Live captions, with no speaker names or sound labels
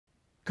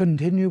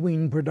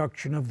Continuing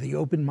production of The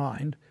Open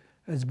Mind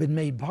has been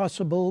made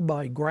possible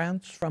by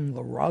grants from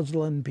the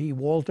Rosalind P.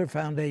 Walter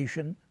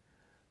Foundation,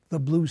 the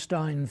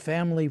Bluestein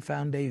Family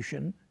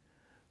Foundation,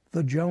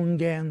 the Joan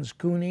Gans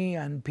Cuny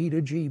and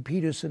Peter G.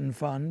 Peterson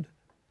Fund,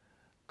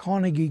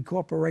 Carnegie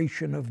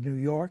Corporation of New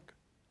York,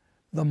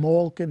 the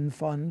Malkin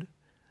Fund,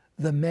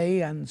 the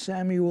May and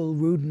Samuel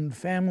Rudin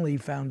Family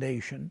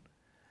Foundation,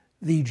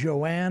 the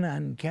Joanne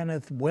and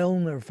Kenneth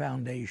Wellner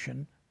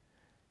Foundation,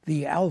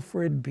 the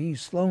Alfred P.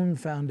 Sloan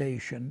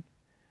Foundation,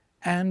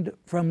 and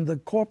from the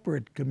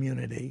corporate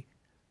community,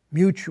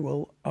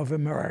 Mutual of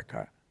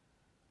America.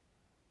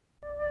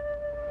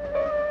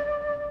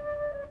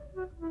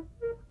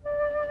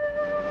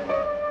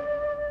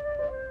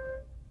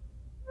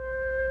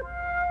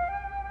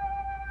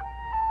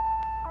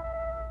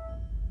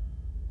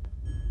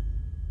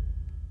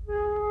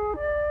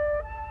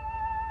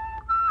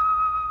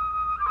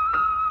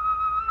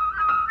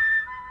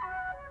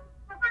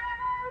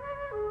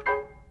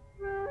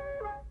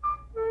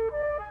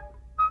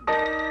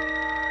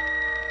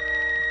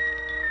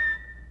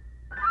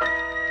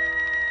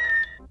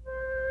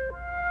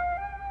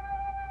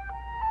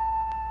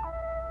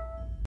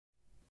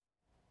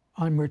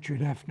 I'm Richard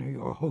Heffner,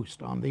 your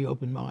host on The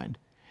Open Mind,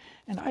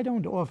 and I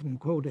don't often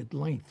quote at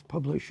length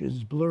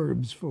publishers'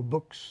 blurbs for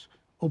books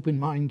Open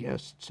Mind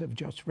guests have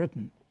just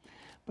written,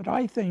 but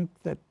I think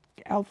that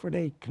Alfred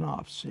A.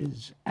 Knopf's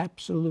is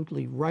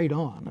absolutely right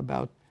on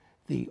about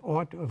The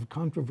Art of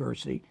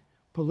Controversy,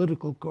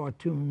 Political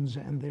Cartoons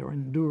and Their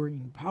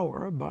Enduring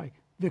Power by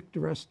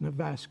Victor S.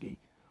 Navasky,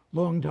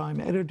 longtime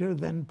editor,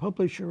 then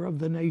publisher of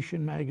The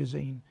Nation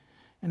magazine,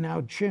 and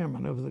now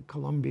chairman of the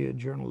Columbia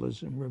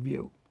Journalism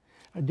Review,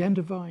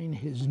 identifying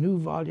his new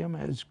volume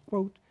as,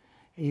 quote,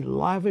 a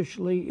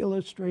lavishly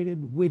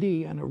illustrated,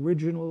 witty, and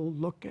original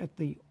look at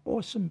the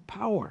awesome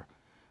power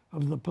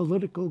of the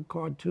political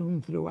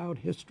cartoon throughout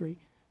history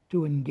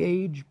to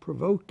engage,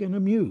 provoke, and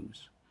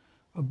amuse,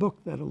 a book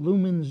that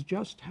illumines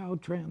just how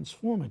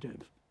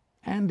transformative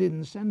and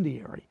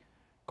incendiary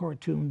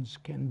cartoons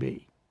can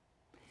be.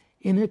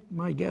 In it,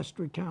 my guest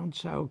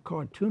recounts how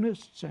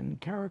cartoonists and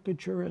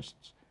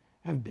caricaturists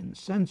have been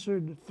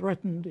censored,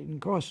 threatened,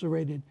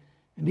 incarcerated,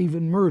 and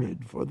even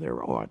murdered for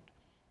their art,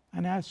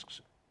 and asks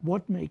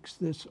what makes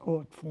this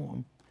art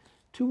form,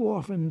 too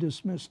often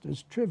dismissed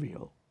as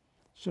trivial,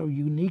 so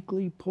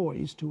uniquely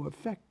poised to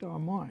affect our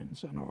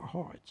minds and our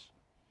hearts.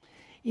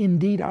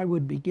 Indeed, I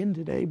would begin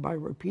today by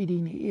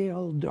repeating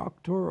E.L.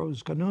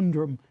 Doctorow's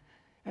conundrum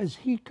as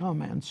he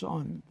comments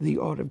on The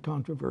Art of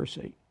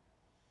Controversy.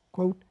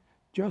 Quote,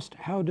 just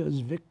how does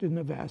Victor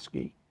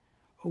Navasky,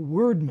 a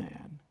word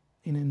man,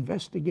 in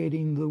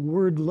investigating the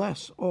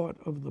wordless art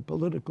of the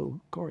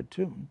political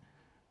cartoon,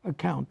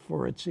 account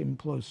for its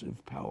implosive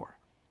power?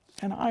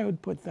 And I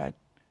would put that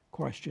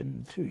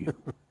question to you.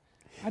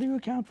 How do you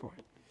account for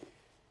it?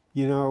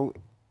 You know,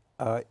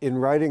 in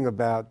writing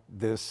about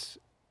this,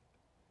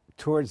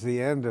 towards the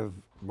end of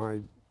my,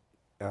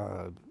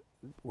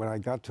 when I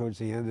got towards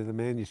the end of the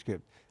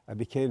manuscript, I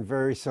became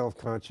very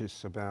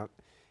self-conscious about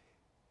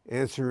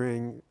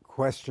answering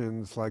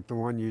questions like the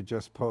one you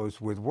just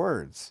posed with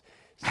words.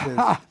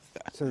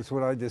 Since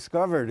what I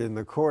discovered in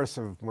the course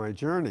of my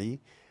journey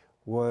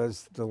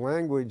was the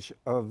language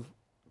of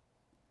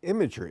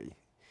imagery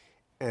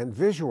and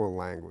visual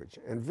language.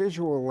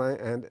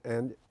 And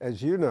and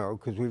as you know,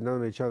 because we've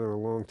known each other a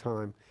long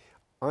time,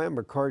 I am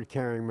a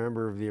card-carrying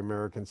member of the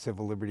American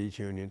Civil Liberties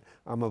Union.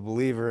 I'm a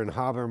believer in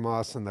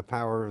Habermas and the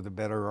power of the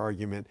better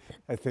argument.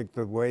 I think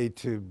the way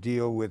to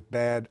deal with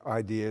bad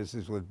ideas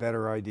is with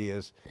better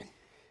ideas.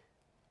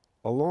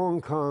 Along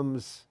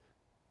comes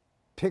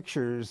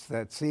pictures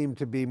that seem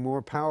to be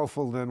more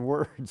powerful than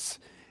words.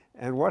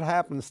 And what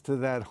happens to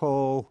that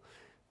whole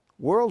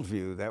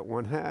worldview that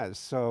one has?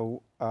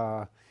 So,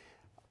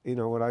 you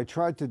know, what I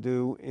tried to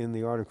do in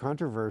The Art of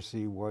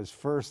Controversy was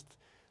first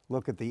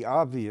look at the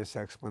obvious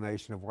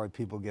explanation of why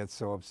people get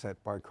so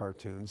upset by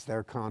cartoons,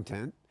 their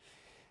content.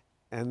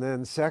 And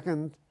then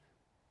second,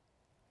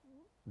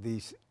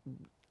 the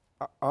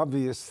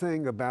obvious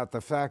thing about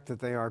the fact that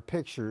they are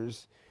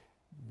pictures,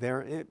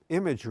 their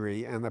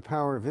imagery and the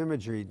power of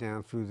imagery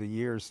down through the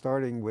years,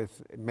 starting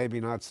with, maybe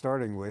not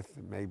starting with,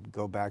 may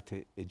go back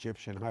to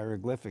Egyptian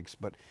hieroglyphics,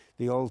 but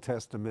the Old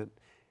Testament,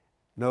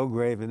 no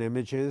graven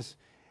images.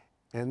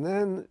 And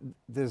then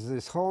there's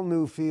this whole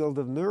new field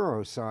of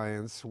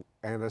neuroscience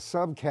and a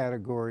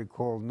subcategory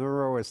called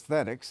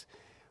neuroaesthetics,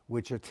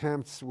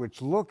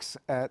 which looks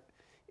at,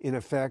 in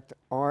effect,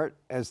 art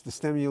as the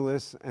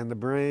stimulus and the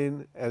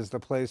brain as the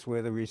place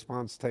where the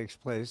response takes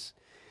place.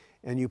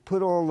 And you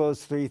put all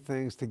those three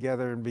things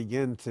together and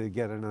begin to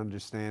get an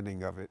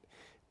understanding of it.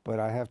 But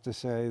I have to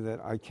say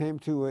that I came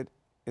to it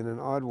in an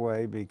odd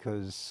way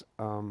because,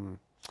 you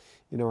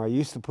know, I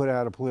used to put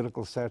out a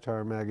political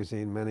satire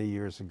magazine many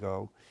years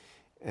ago.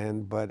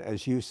 But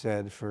as you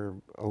said, for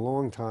a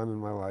long time in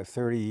my life,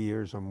 30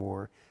 years or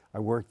more, I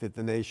worked at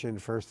The Nation,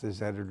 first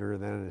as editor,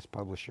 then as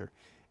publisher.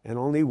 And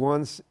only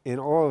once in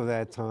all of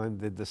that time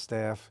did the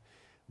staff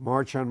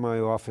march on my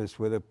office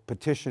with a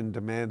petition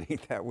demanding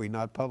that we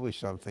not publish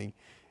something.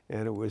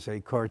 and it was a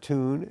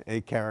cartoon,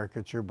 a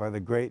caricature by the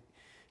great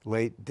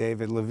late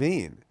David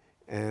Levine,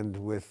 and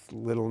with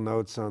little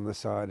notes on the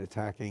side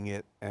attacking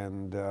it.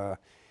 And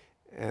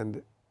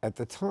at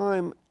the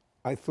time,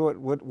 I thought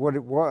what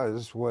it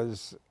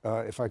was,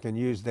 if I can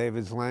use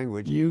David's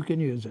language. You can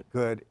use it.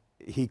 Good.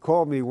 He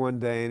called me one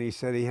day and he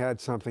said he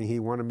had something he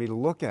wanted me to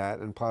look at,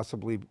 and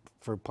possibly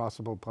for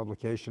possible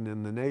publication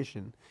in the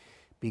Nation,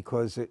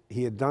 because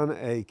he had done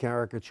a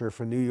caricature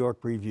for New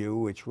York Review,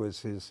 which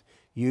was his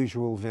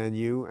usual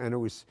venue, and it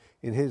was,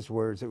 in his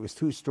words, it was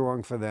too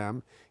strong for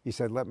them. He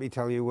said, "Let me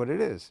tell you what it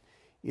is.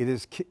 It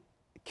is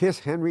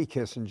Henry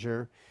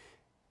Kissinger,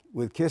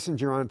 with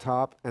Kissinger on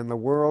top and the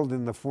world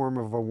in the form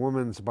of a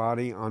woman's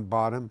body on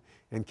bottom,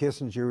 and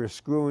Kissinger is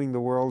screwing the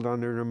world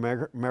under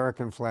an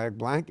American flag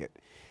blanket."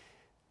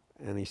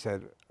 And he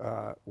said,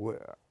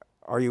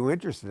 "Are you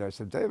interested?" I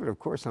said, "David, of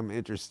course I'm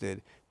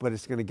interested, but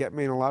it's going to get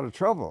me in a lot of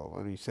trouble."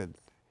 And he said,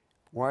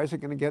 "Why is it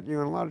going to get you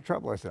in a lot of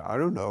trouble?" I said, "I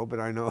don't know, but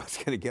I know it's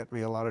going to get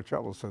me a lot of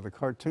trouble." So the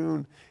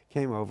cartoon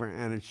came over,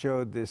 and it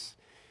showed this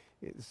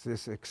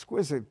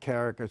exquisite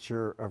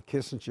caricature of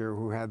Kissinger,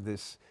 who had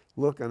this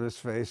look on his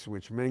face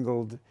which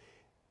mingled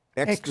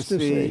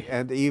ecstasy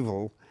and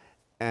evil,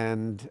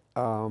 and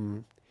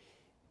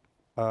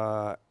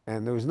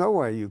there was no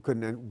way you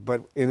couldn't,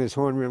 but in his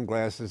horn-rimmed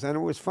glasses, and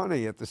it was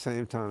funny at the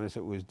same time as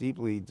it was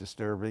deeply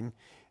disturbing.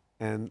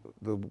 And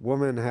the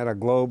woman had a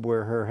globe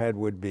where her head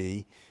would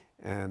be,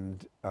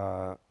 and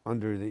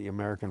under the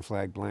American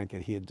flag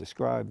blanket he had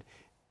described.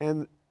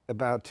 And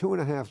about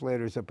 2.5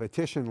 later, a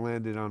petition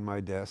landed on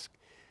my desk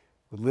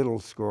with little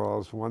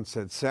scrawls. One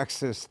said,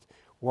 "Sexist,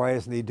 why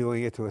isn't he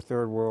doing it to a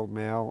third world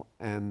male?"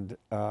 And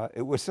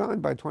it was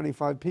signed by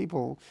 25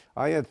 people.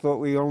 I had thought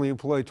we only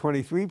employed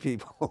 23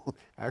 people.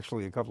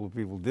 Actually, a couple of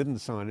people didn't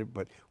sign it,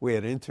 but we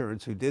had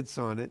interns who did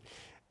sign it.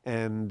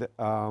 And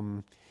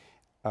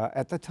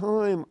at the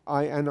time,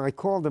 I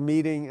called a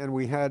meeting, and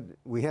we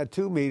had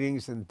 2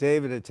 meetings, and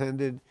David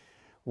attended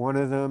one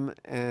of them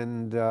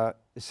and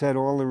said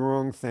all the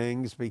wrong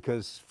things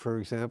because, for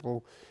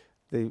example,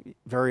 the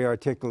very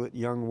articulate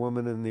young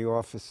woman in the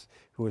office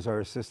who was our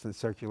assistant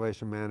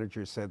circulation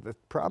manager said, "The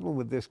problem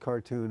with this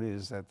cartoon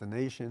is that the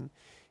Nation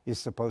is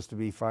supposed to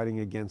be fighting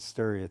against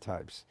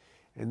stereotypes.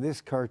 And this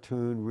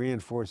cartoon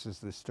reinforces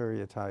the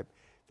stereotype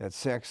that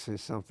sex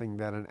is something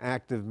that an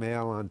active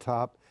male on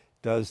top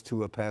does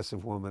to a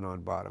passive woman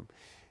on bottom."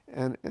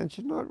 And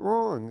she's not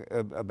wrong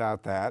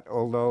about that,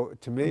 although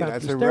to me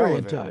that's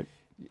irrelevant. Stereotype.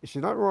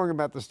 She's not wrong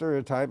about the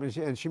stereotype,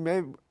 and she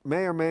may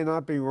or may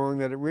not be wrong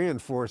that it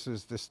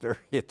reinforces the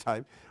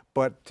stereotype.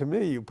 But to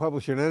me, you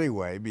publish it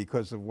anyway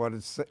because of what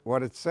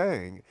it's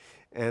saying,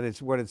 and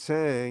what it's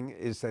saying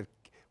is that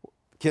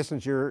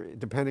Kissinger,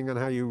 depending on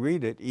how you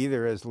read it,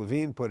 either as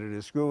Levine put it,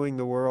 is screwing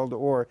the world,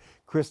 or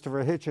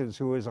Christopher Hitchens,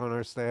 who was on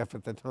our staff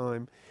at the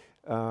time,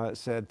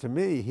 said to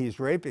me, he's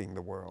raping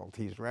the world,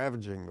 he's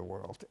ravaging the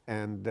world.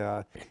 And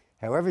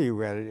however you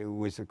read it, it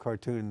was a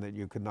cartoon that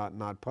you could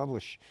not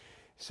publish.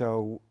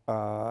 So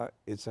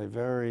it's a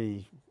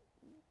very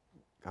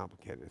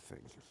complicated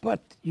thing.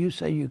 But you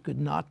say you could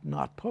not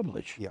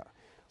publish. Yeah.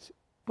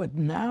 But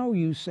now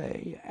you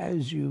say,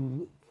 as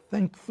you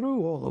think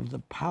through all of the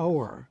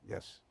power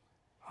Yes.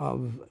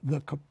 of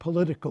the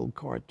political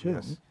cartoon,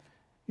 Yes.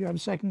 you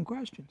have second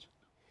questions.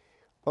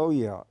 Oh,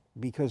 yeah.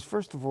 Because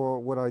first of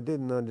all, what I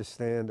didn't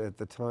understand at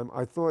the time,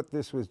 I thought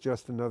this was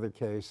just another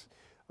case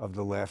of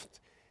the left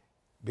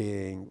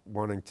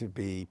wanting to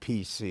be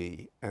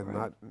PC and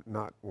Right.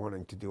 not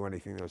wanting to do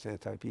anything that was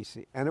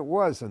anti-PC. And it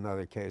was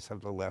another case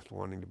of the left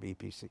wanting to be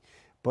PC.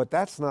 But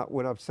that's not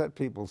what upset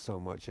people so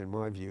much, in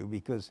my view,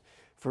 because,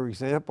 for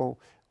example,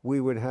 we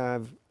would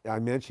have, I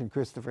mentioned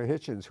Christopher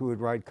Hitchens, who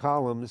would write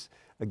columns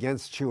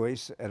against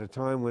choice at a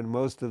time when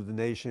most of the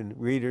Nation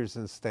readers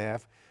and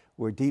staff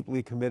were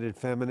deeply committed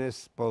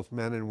feminists, both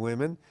men and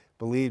women,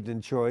 believed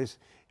in choice.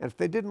 And if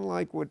they didn't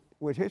like what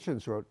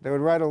Hitchens wrote, they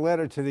would write a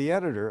letter to the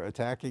editor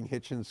attacking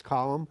Hitchens'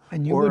 column,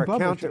 And you would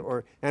publish it.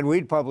 and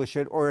we'd publish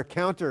it, or a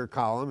counter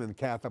column, in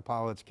Katha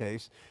Pollitt's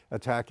case,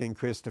 attacking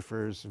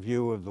Christopher's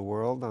view of the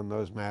world on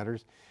those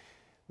matters.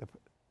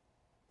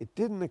 It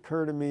didn't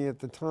occur to me at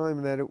the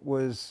time that it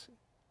was,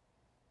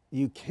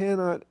 you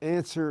cannot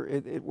answer,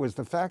 it was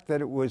the fact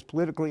that it was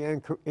politically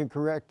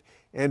incorrect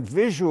and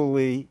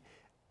visually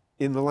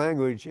in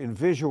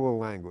visual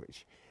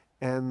language,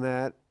 and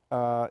that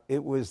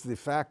it was the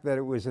fact that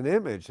it was an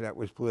image that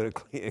was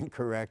politically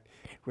incorrect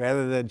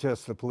rather than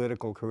just the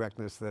political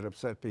correctness that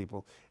upset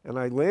people. And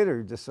I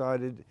later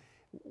decided,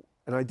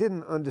 and I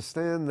didn't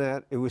understand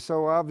that, it was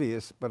so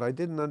obvious, but I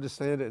didn't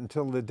understand it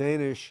until the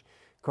Danish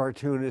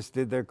cartoonists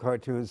did their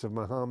cartoons of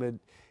Muhammad,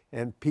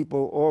 and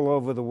people all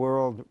over the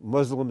world,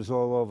 Muslims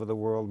all over the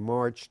world,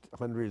 marched,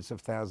 hundreds of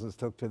thousands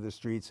took to the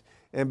streets,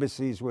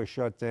 embassies were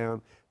shut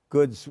down,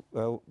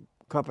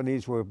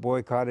 companies were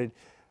boycotted,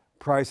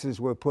 prices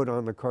were put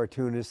on the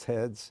cartoonists'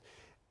 heads.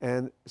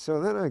 And so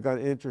then I got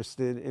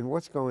interested in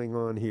what's going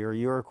on here,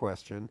 your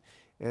question,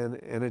 and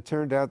it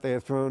turned out they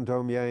had thrown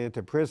Daumier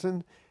into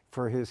prison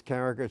for his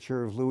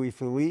caricature of Louis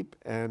Philippe,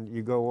 and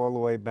you go all the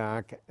way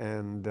back,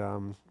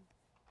 and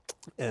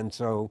And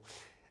so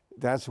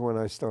that's when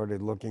I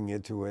started looking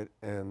into it,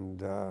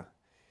 and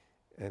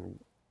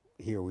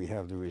here we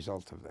have the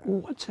result of that.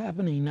 Well, what's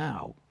happening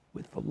now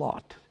with the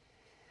lot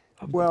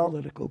of the Well,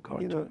 political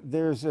cartoon?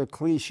 there's a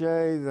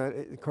cliche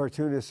that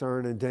cartoonists are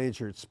an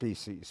endangered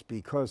species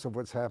because of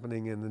what's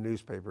happening in the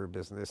newspaper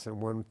business.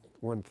 And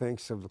one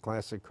thinks of the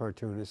classic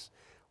cartoonists,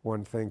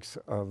 one thinks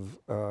of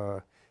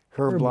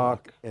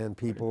Herblock and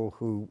people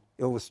who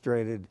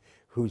illustrated,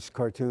 whose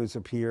cartoons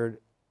appeared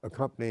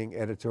accompanying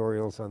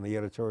editorials on the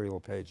editorial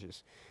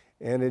pages.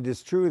 And it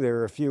is true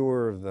there are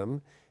fewer of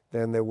them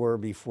than there were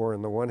before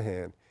on the one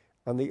hand.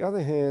 On the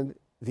other hand,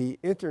 the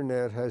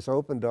internet has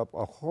opened up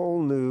a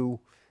whole new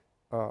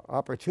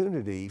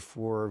opportunity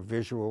for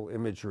visual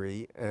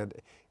imagery, and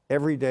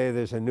every day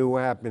there's a new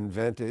app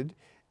invented,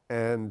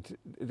 and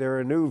there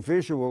are new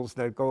visuals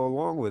that go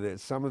along with it.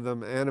 Some of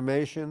them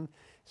animation,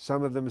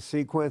 some of them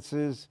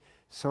sequences,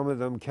 some of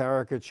them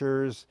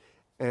caricatures,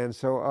 and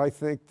so I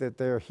think that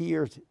they're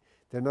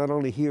not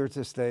only here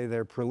to stay,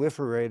 they're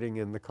proliferating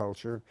in the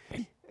culture.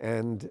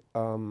 And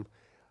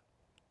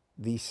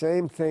the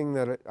same thing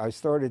that I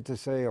started to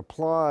say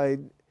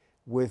applied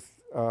with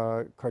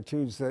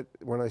cartoons, that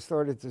when I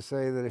started to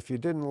say that if you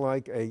didn't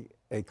like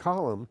a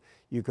column,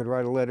 you could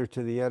write a letter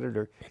to the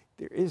editor.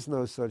 There is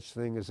no such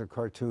thing as a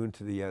cartoon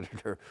to the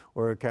editor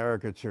or a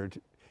caricature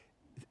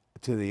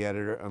to the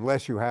editor,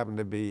 unless you happen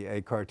to be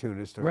a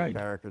cartoonist or a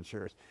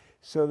caricaturist.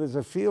 So there's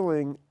a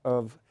feeling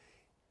of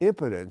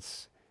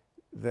impotence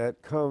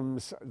that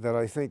comes, that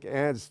I think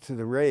adds to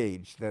the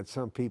rage that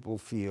some people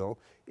feel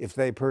if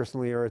they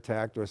personally are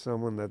attacked, or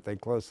someone that they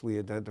closely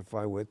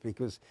identify with,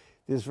 because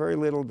there's very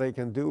little they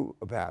can do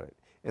about it.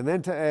 And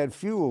then to add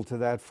fuel to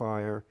that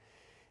fire,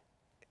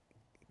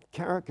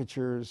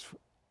 caricatures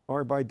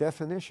are by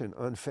definition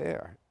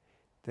unfair.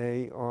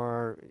 The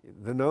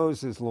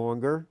nose is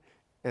longer,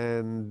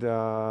 and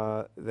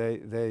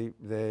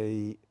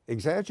they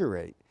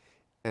exaggerate.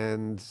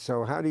 And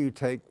so how do you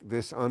take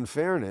this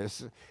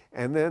unfairness,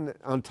 and then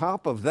on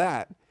top of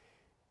that,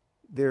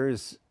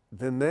 there's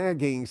the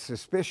nagging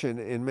suspicion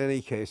in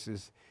many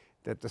cases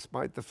that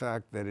despite the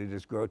fact that it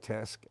is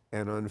grotesque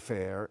and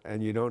unfair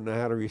and you don't know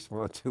how to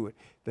respond to it,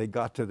 they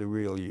got to the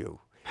real you,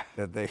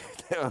 that they're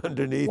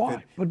underneath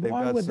it. But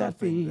why would that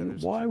be?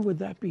 Why would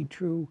that be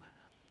true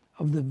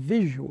of the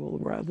visual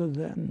rather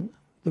than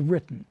the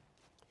written?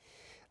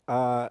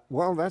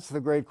 Well, that's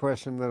the great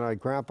question that I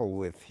grapple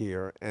with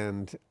here.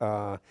 And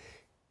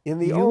in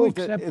the you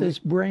accept this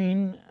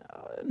brain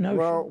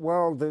notion?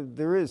 Well,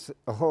 there is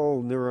a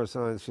whole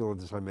neuroscience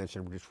field, as I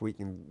mentioned, which we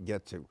can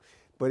get to.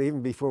 But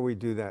even before we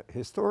do that,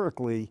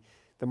 historically,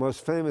 the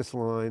most famous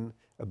line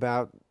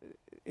about,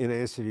 in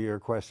answer to your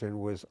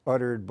question, was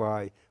uttered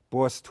by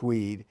Boss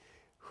Tweed,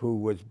 who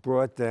was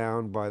brought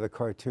down by the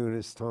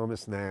cartoonist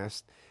Thomas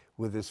Nast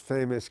with his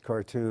famous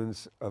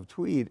cartoons of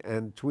Tweed.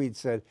 And Tweed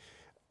said,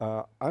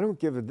 I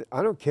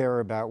don't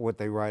care about what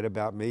they write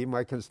about me.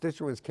 My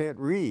constituents can't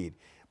read,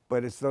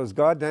 but it's those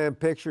goddamn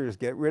pictures.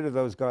 Get rid of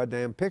those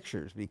goddamn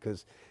pictures,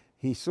 because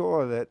he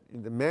saw that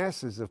the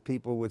masses of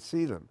people would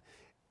see them.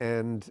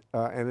 And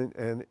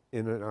in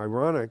an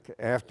ironic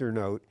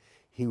afternote,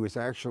 he was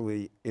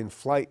actually in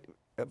flight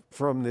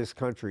from this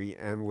country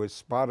and was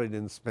spotted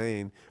in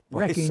Spain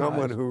by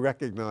someone who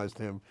recognized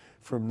him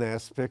from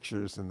Nast's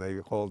pictures, and they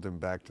hauled him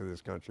back to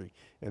this country,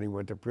 and he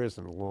went to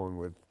prison along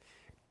with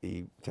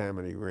the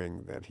Tammany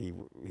ring that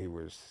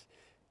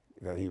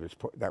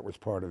was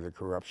part of the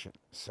corruption.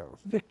 So,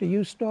 Victor,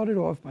 you started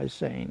off by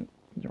saying,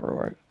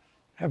 or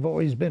have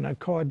always been a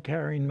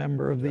card-carrying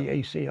member of the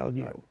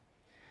ACLU. Right.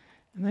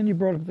 And then you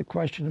brought up the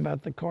question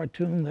about the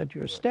cartoon that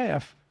your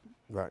staff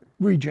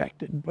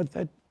rejected, but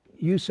that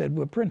you said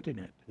were printing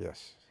it.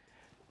 Yes.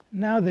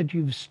 Now that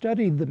you've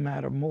studied the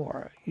matter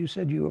more, you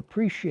said you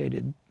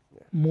appreciated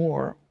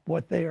more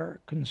what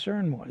their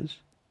concern was.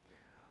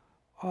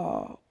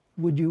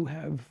 Would you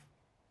have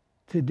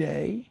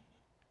today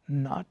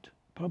not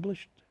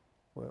published?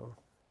 Well,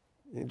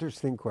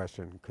 interesting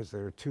question, because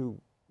there are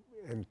two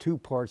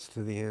parts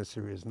to the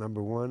answer. Is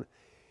number one,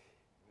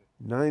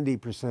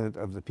 90%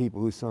 of the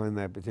people who signed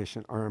that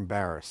petition are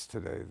embarrassed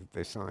today that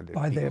they signed it.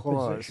 By their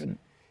position.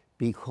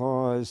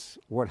 Because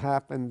what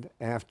happened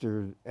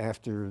after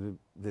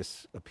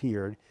this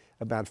appeared,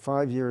 about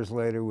 5 years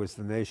later, was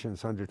the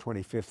nation's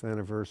 125th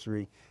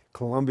anniversary.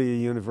 Columbia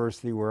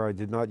University, where I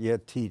did not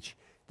yet teach,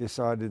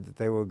 decided that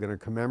they were going to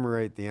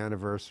commemorate the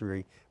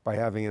anniversary by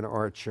having an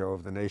art show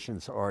of the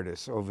nation's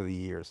artists over the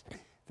years.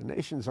 The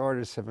nation's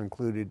artists have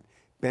included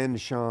Ben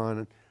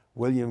Shahn,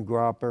 William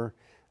Gropper,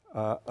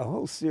 a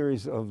whole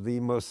series of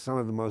some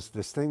of the most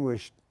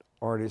distinguished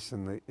artists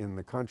in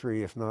the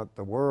country, if not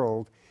the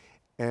world.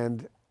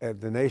 And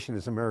The Nation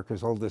is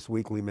America's oldest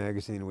weekly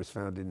magazine. It was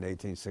founded in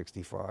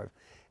 1865.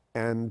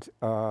 And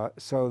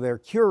so their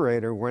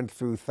curator went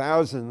through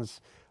thousands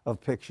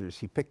of pictures.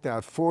 He picked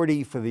out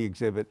 40 for the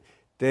exhibit.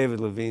 David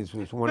Levine's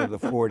was one of the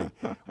 40.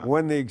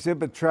 When the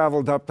exhibit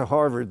traveled up to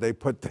Harvard, they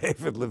put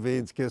David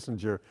Levine's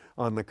Kissinger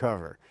on the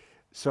cover.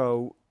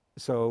 So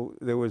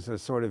there was a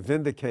sort of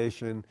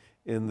vindication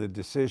in the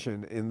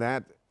decision in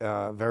that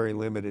very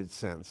limited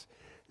sense.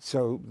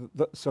 So,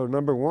 so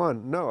number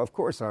one, no, of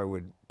course I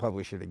would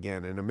publish it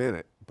again in a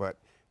minute, but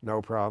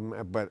no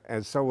problem.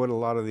 And so would a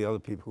lot of the other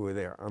people who were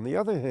there. On the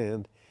other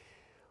hand,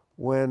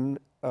 when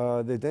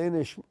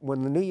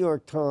when the New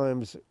York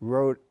Times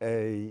wrote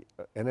an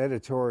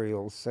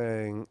editorial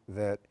saying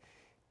that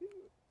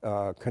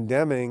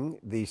condemning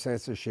the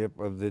censorship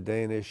of the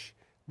Danish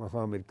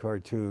Muhammad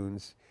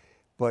cartoons,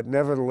 but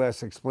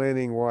nevertheless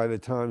explaining why the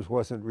Times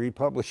wasn't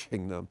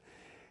republishing them,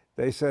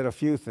 they said a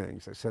few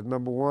things. They said,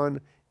 number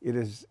one, it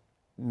has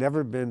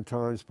never been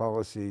Times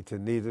policy to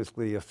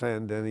needlessly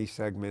offend any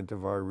segment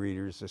of our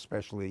readers,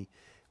 especially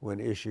when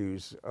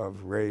issues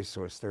of race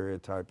or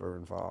stereotype are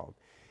involved.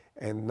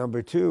 And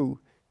number two,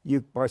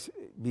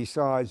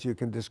 besides, you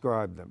can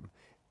describe them.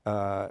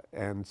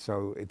 And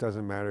so it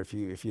doesn't matter if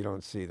you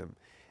don't see them.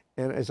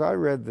 And as I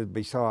read the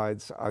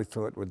besides, I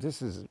thought, well,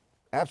 this is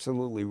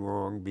absolutely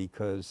wrong,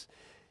 because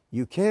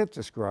you can't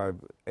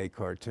describe a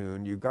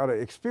cartoon. You've got to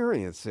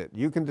experience it.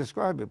 You can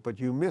describe it, but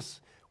you miss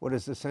what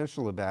is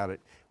essential about it.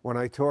 When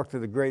I talked to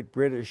the great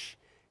British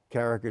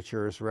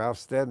caricaturist Ralph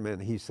Steadman,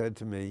 he said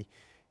to me,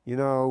 you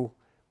know,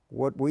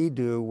 what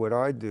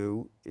I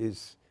do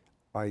is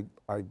I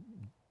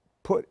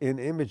put in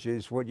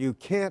images what you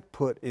can't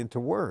put into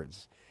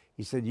words.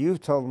 He said,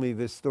 you've told me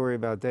this story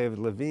about David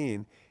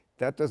Levine.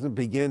 That doesn't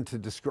begin to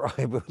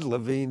describe what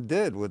Levine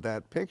did with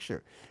that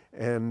picture.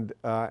 And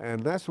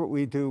that's what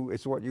we do.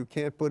 It's what you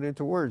can't put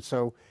into words.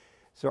 So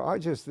I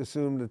just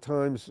assumed the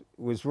Times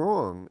was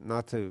wrong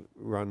not to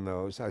run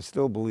those. I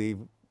still believe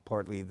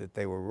partly that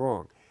they were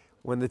wrong.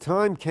 When the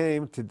time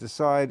came to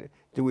decide,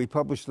 do we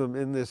publish them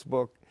in this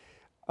book,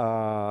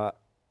 there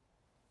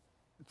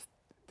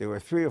were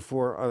 3 or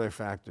 4 other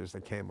factors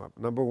that came up.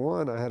 Number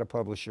one, I had a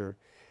publisher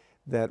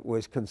that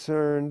was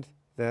concerned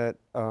that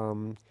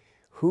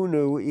who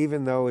knew,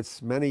 even though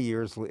it's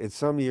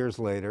some years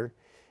later,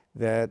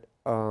 that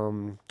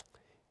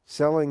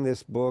selling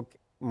this book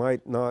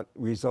might not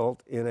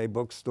result in a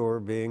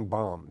bookstore being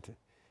bombed,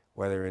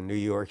 whether in New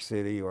York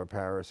City or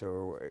Paris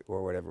or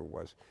whatever it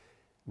was.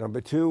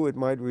 Number two, it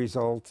might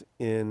result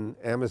in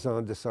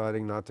Amazon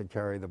deciding not to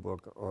carry the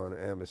book on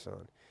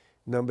Amazon.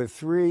 Number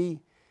three,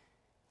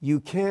 you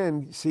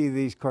can see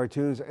these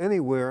cartoons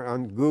anywhere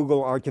on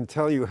Google. I can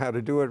tell you how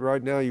to do it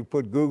right now. You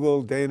put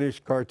Google Danish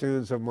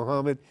cartoons of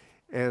Muhammad,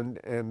 and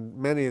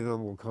many of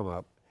them will come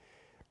up.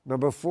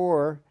 Number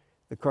four,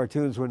 the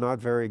cartoons were not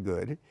very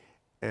good.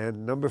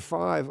 And number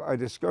five, I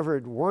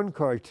discovered one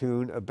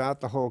cartoon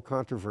about the whole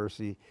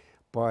controversy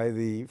by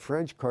the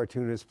French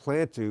cartoonist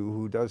Plantu,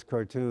 who does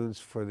cartoons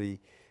for the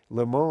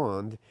Le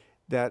Monde,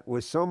 that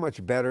was so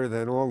much better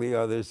than all the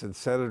others and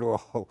said it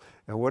all.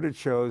 And what it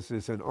shows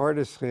is an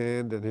artist's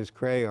hand and his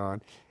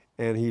crayon,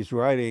 and he's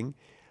writing,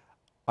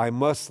 I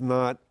must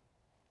not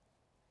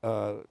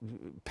I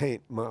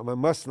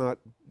must not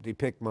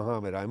depict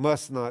Muhammad. I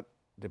must not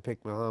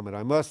depict Muhammad.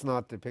 I must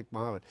not depict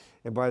Muhammad.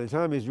 And by the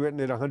time he's written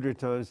it 100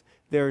 times,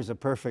 there is a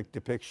perfect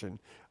depiction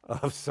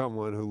of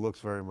someone who looks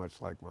very much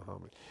like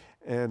Muhammad.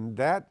 And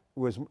that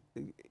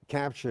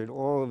captured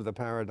all of the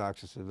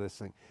paradoxes of this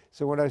thing.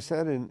 So what I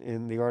said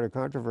in The Art of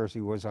Controversy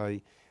was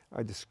I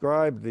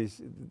described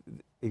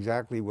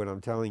exactly what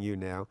I'm telling you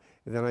now,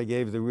 and then I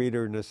gave the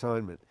reader an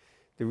assignment.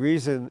 The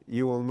reason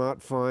you will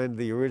not find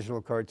the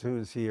original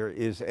cartoons here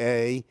is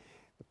A,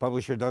 the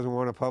publisher doesn't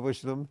want to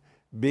publish them,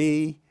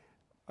 B,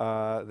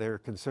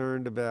 they're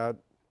concerned about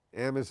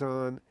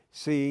Amazon,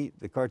 C,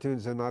 the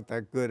cartoons are not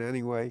that good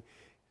anyway,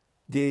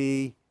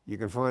 D, you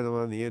can find them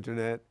on the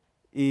internet,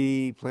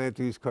 E,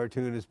 Plantu's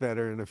cartoon is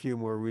better, and a few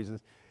more reasons.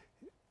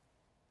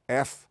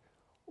 F,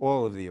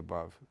 all of the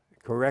above.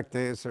 Correct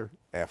answer,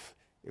 F.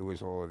 It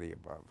was all of the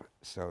above.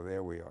 So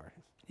there we are.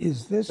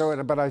 Is this...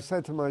 But I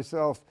said to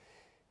myself,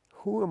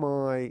 who am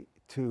I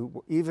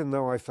to, even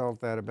though I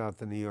felt that about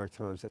the New York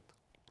Times at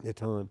the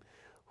time,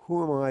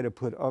 who am I to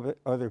put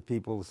other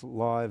people's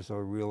lives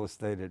or real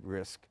estate at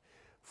risk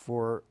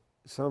for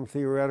some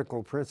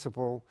theoretical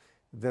principle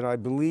that I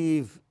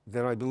believe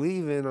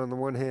in on the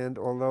one hand,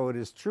 although it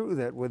is true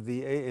that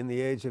in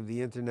the age of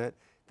the internet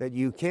that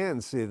you can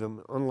see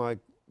them, unlike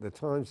the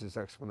Times'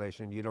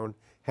 explanation, you don't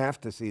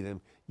have to see them,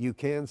 you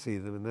can see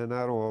them, and they're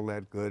not all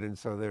that good, and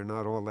so they're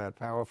not all that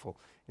powerful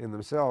in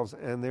themselves.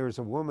 And there's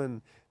a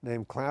woman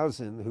named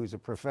Clausen, who's a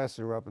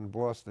professor up in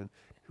Boston,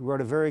 who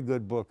wrote a very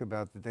good book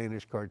about the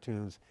Danish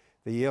cartoons.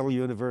 The Yale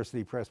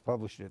University Press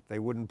published it. They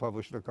wouldn't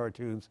publish the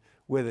cartoons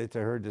with it, to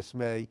her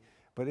dismay.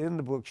 But in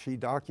the book, she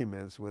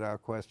documents,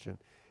 without question,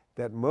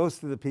 that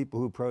most of the people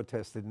who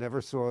protested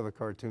never saw the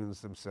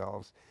cartoons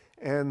themselves,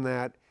 and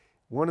that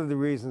one of the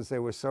reasons they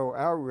were so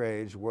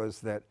outraged was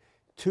that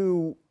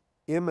 2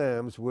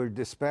 imams were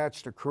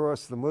dispatched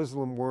across the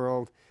Muslim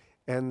world,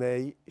 and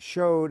they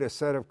showed a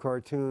set of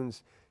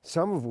cartoons,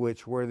 some of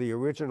which were the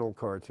original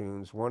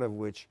cartoons, one of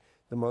which,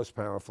 the most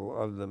powerful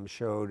of them,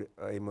 showed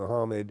a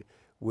Muhammad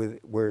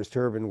where his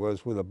turban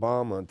was with a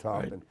bomb on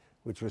top, right,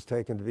 which was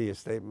taken to be a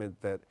statement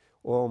that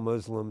all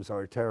Muslims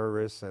are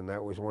terrorists, and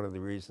that was one of the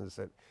reasons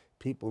that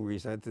people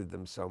resented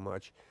them so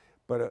much.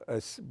 but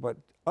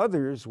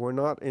others were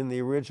not in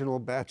the original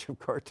batch of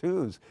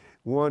cartoons.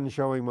 One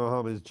showing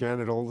Muhammad's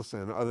genitals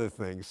and other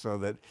things, so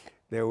that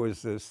there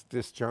was this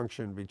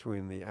disjunction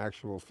between the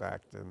actual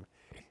fact and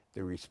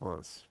the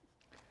response.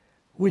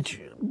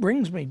 Which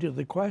brings me to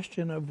the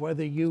question of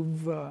whether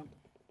you've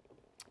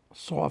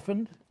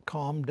softened,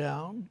 calmed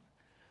down,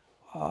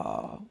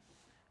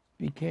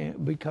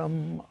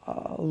 become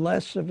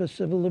less of a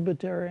civil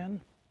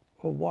libertarian,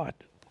 or what?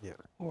 Yeah.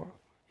 Or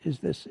is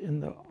this in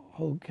the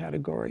whole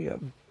category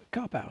of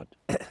cop-out?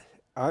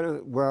 I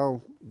don't,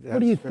 well, What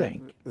do you for,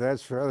 think?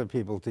 That's for other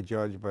people to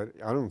judge, but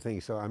I don't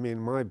think so. I mean,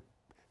 my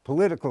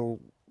political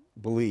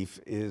belief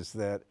is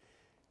that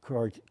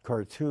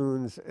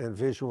cartoons and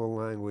visual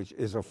language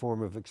is a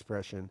form of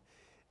expression,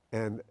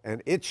 and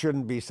it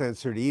shouldn't be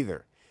censored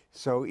either.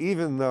 So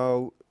even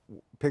though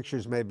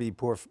pictures may be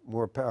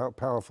more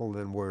powerful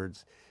than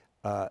words,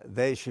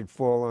 they should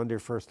fall under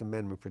First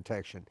Amendment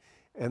protection.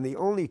 And the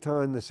only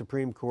time the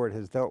Supreme Court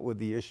has dealt with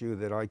the issue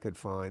that I could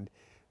find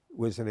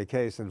was in a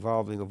case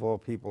involving, of all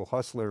people,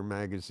 Hustler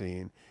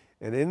magazine.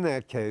 And in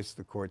that case,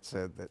 the court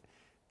said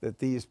that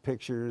these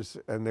pictures,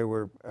 and there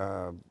were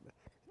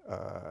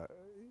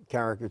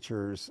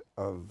caricatures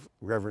of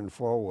Reverend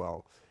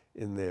Falwell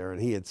in there,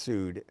 and he had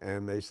sued,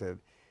 and they said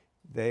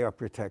they are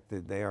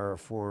protected, they are a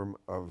form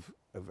of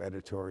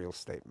editorial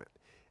statement.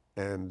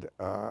 And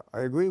I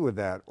agree with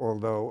that,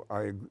 although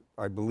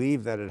I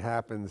believe that it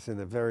happens in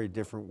a very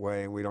different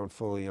way, and we don't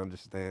fully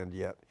understand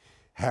yet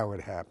how it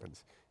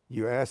happens.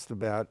 You asked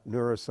about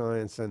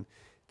neuroscience, and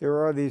there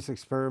are these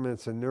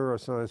experiments in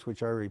neuroscience,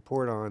 which I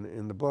report on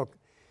in the book,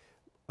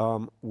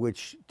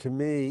 which to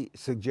me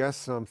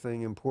suggest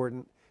something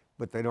important,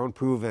 but they don't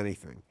prove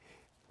anything.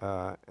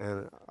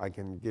 And I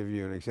can give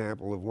you an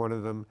example of one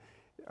of them.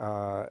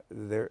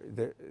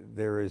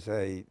 There is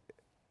a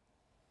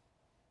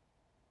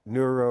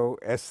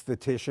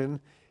neuroesthetician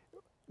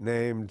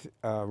named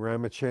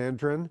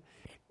Ramachandran,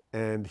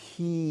 and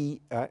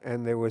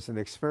and there was an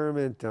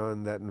experiment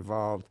done that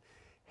involved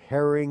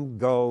herring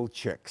gull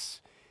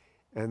chicks.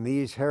 And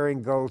these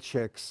herring gull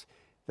chicks,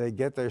 they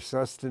get their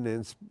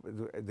sustenance,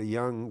 the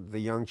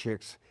young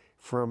chicks,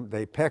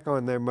 they peck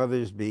on their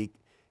mother's beak,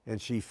 and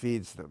she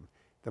feeds them.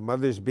 The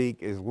mother's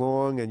beak is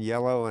long and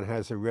yellow and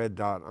has a red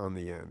dot on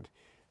the end.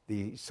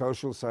 The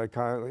social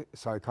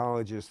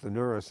psychologist, the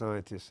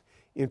neuroscientist,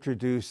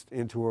 introduced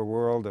into a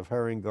world of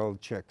herring gull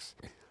chicks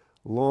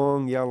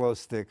long yellow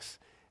sticks,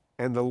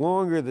 and the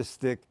longer the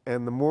stick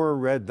and the more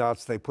red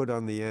dots they put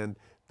on the end,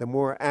 the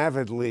more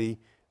avidly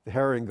the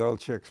herring gull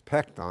chicks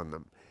pecked on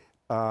them.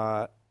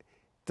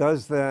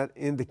 Does that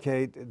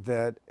indicate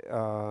that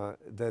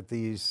that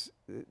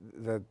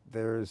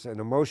there's an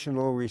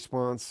emotional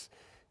response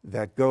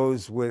that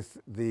goes with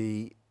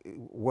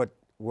what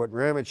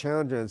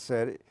Ramachandran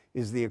said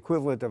is the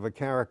equivalent of a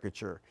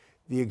caricature,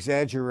 the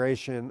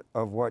exaggeration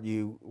of what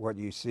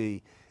you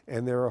see?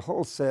 And there are a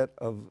whole set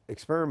of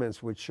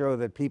experiments which show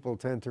that people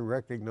tend to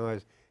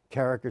recognize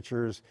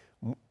caricatures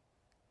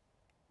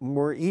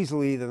more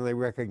easily than they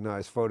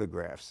recognize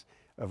photographs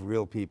of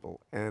real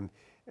people. And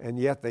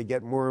yet they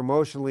get more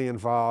emotionally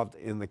involved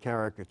in the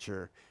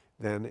caricature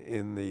than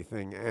in the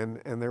thing.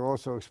 And there are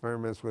also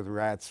experiments with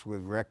rats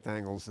with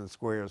rectangles and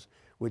squares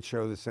which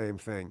show the same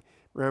thing.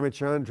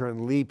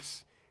 Ramachandran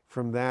leaps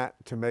from that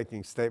to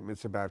making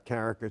statements about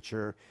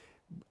caricature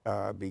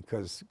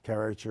because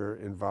caricature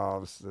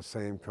involves the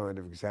same kind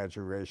of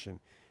exaggeration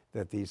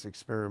that these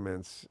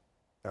experiments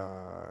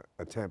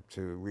attempt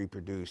to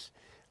reproduce.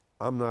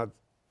 I'm not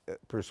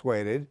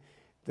persuaded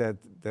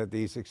that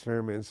these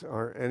experiments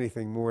are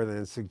anything more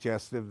than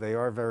suggestive. They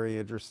are very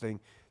interesting.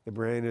 The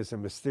brain is a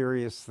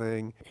mysterious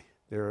thing.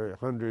 There are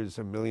hundreds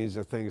of millions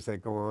of things that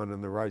go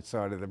on the right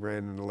side of the brain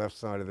and the left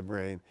side of the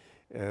brain,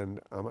 and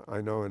I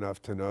know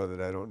enough to know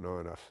that I don't know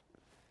enough.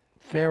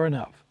 Fair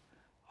enough.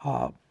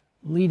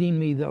 Leading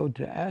me, though,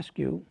 to ask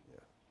you,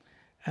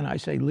 and I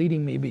say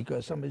leading me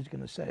because somebody's going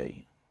to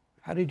say,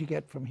 how did you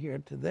get from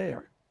here to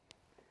there?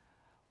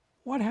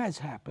 What has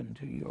happened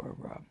to your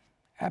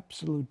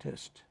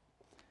absolutist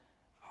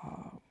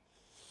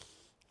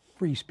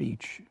free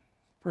speech,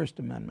 First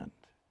Amendment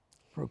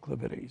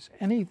proclivities?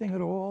 Anything at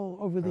all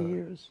over the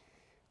years?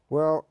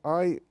 Well,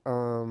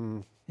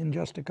 In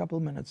just a couple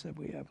of minutes that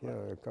we have left.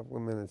 Yeah, a couple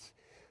of minutes.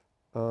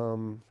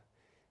 You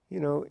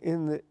know,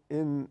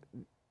 in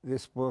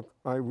this book,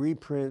 I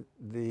reprint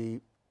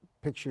the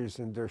pictures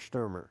in Der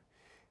Stürmer.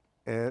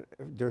 And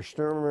Der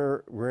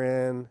Stürmer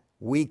ran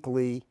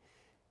weekly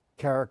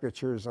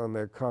caricatures on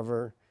their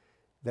cover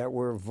that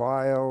were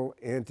vile,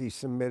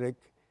 anti-Semitic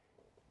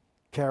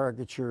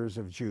caricatures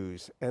of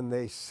Jews. And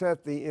they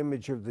set the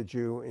image of the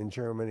Jew in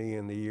Germany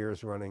in the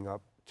years running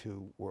up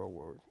to World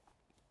War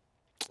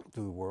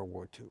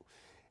II.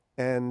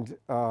 And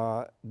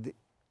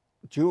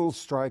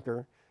Jules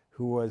Streicher,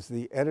 who was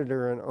the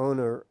editor and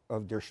owner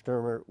of Der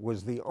Stürmer,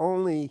 was the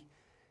only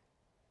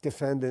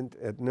defendant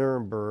at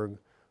Nuremberg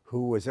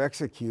who was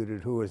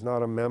executed, who was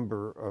not a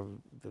member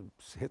of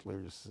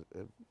Hitler's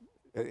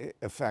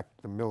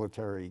effect, the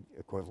military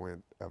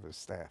equivalent of his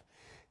staff.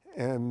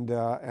 And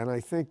I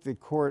think the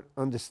court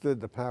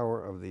understood the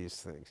power of these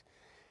things.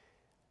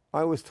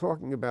 I was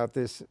talking about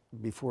this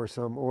before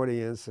some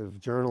audience of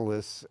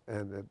journalists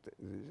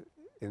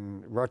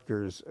in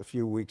Rutgers a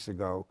few weeks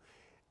ago,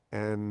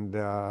 and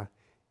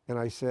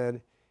I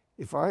said,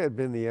 if I had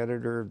been the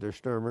editor of Der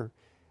Stürmer,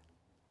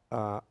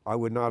 I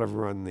would not have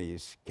run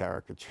these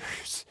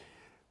caricatures.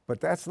 But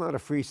that's not a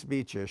free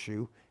speech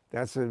issue.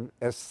 That's an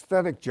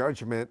aesthetic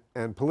judgment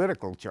and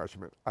political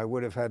judgment. I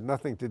would have had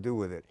nothing to do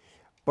with it.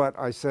 But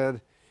I said,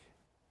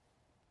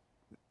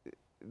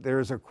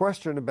 there's a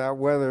question about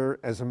whether,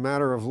 as a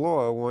matter of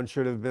law, one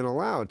should have been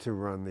allowed to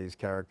run these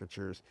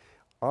caricatures.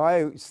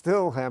 I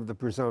still have the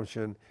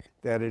presumption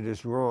that it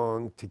is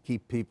wrong to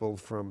keep people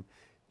from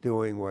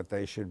doing what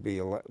they should be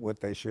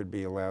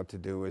allowed to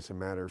do as a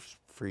matter of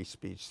free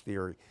speech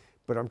theory.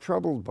 But I'm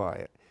troubled by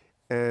it.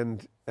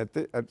 And at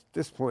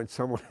this point,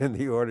 someone in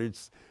the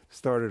audience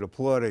started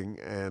applauding,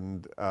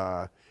 and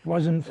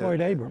wasn't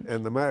Floyd Abrams.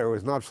 And the matter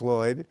was not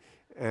Floyd,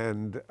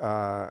 and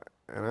I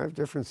have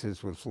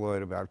differences with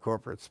Floyd about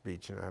corporate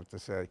speech, and I have to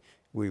say,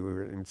 we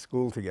were in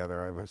school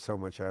together. I have so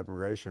much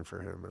admiration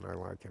for him, and I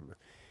like him.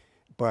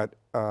 But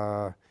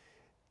the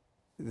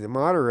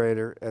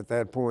moderator at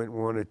that point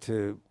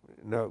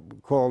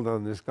called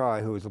on this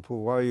guy who was,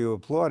 why are you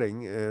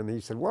applauding? And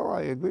he said, well,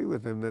 I agree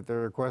with him that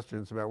there are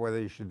questions about whether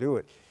you should do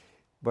it.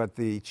 But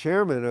the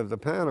chairman of the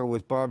panel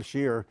was Bob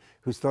Scheer,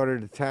 who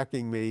started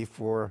attacking me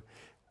for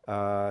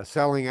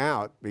selling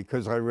out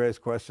because I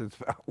raised questions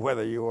about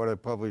whether you ought to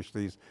publish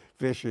these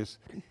vicious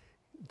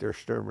Der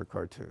Stürmer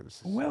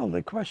cartoons. Well,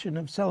 the question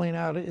of selling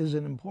out is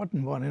an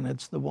important one, and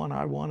it's the one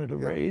I wanted to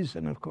raise.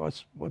 And of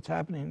course, what's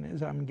happening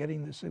is I'm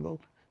getting the signal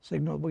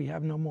we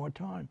have no more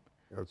time.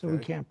 Okay. So we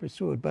can't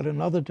pursue it, but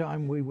another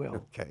time we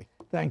will. Okay.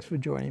 Thanks for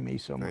joining me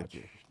so much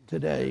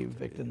today,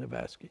 Victor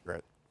Navasky.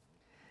 Right.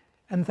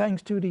 And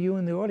thanks too to you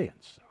in the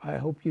audience. I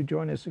hope you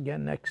join us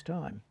again next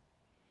time.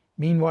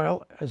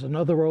 Meanwhile, as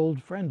another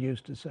old friend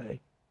used to say,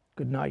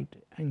 good night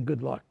and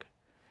good luck.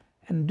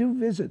 And do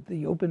visit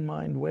the Open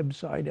Mind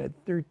website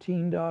at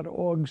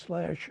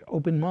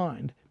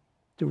 13.org/openmind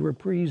to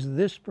reprise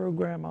this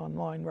program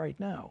online right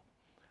now,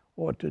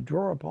 or to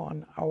draw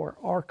upon our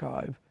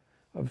archive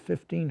of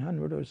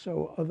 1,500 or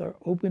so other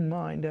Open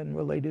Mind and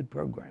related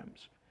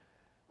programs.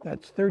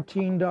 That's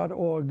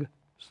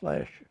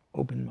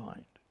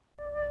 13.org/openmind.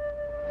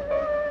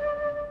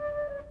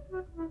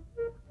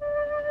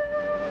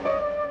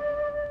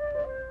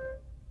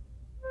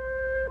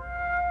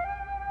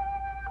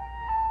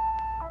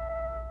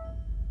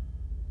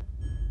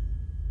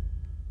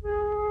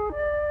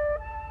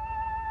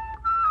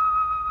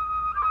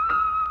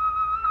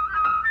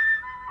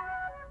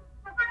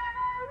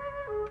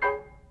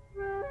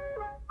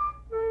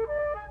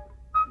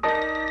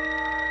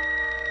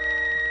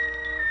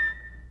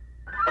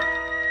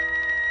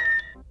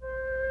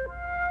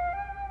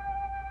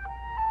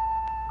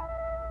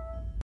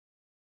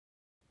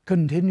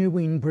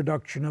 Continuing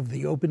production of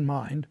The Open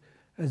Mind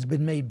has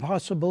been made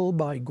possible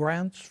by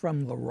grants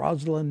from the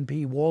Rosalind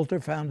P. Walter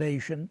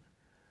Foundation,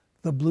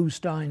 the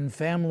Bluestein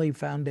Family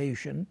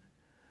Foundation,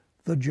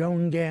 the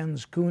Joan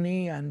Gans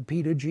Cuny and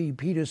Peter G.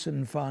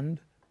 Peterson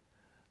Fund,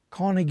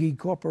 Carnegie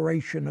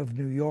Corporation of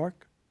New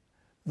York,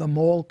 the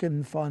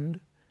Malkin Fund,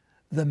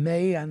 the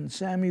May and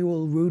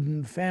Samuel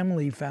Rudin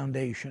Family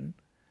Foundation,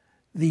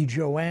 the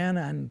Joanne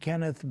and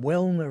Kenneth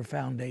Wellner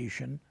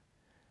Foundation,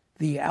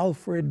 the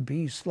Alfred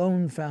P.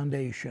 Sloan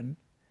Foundation,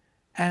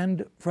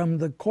 and from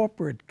the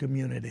corporate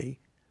community,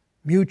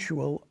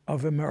 Mutual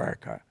of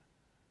America.